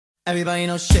Everybody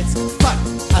knows shit's fuck.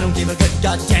 I don't give a good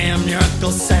goddamn. Your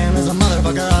Uncle Sam is a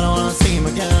motherfucker. I don't wanna see him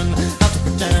again. Have to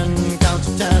pretend, count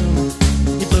to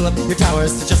 10. You blew up your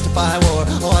towers to justify war.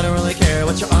 Oh, I don't really care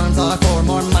what your arms are for.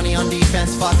 More money on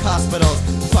defense, fuck hospitals.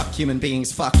 Fuck human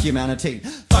beings, fuck humanity.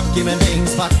 Fuck human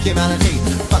beings, fuck humanity.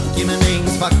 Fuck human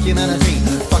beings, fuck humanity.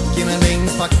 Fuck human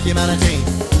beings, fuck humanity.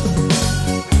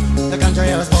 The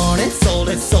country I was born in,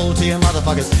 its soul to you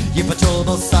motherfuckers. You patrol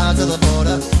both sides of the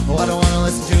border. Oh, I don't wanna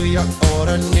listen to your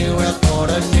order. New world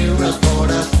order, new world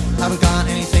order. Haven't got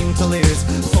anything to lose.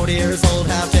 40 years old,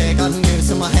 have got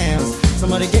news in my hands.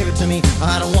 Somebody gave it to me,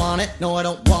 I don't want it. No, I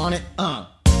don't want it,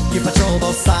 You patrol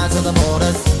both sides of the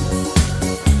borders.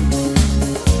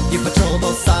 You patrol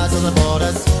both sides of the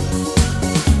borders.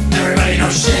 Everybody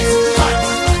knows shit's fucked.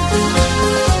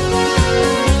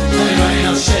 Everybody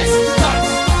knows shit's fucked.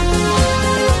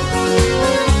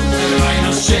 Everybody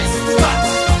knows shit's fucked.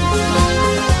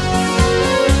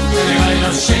 Everybody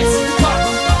knows shit's fucked.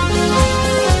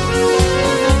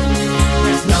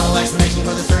 There's no explanation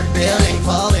for the third building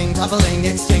falling, toppling,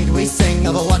 extinct. We sing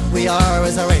about what we are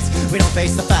as a race. We don't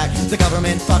face the fact the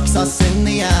government fucks us in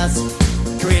the ass,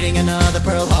 creating another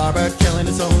Pearl Harbor, killing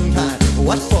its own kind.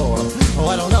 What for? Oh,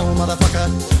 I don't know,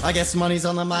 motherfucker. I guess money's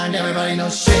on the mind. Everybody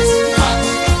knows shit's fucked.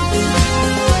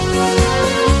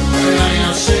 Everybody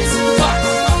knows shit's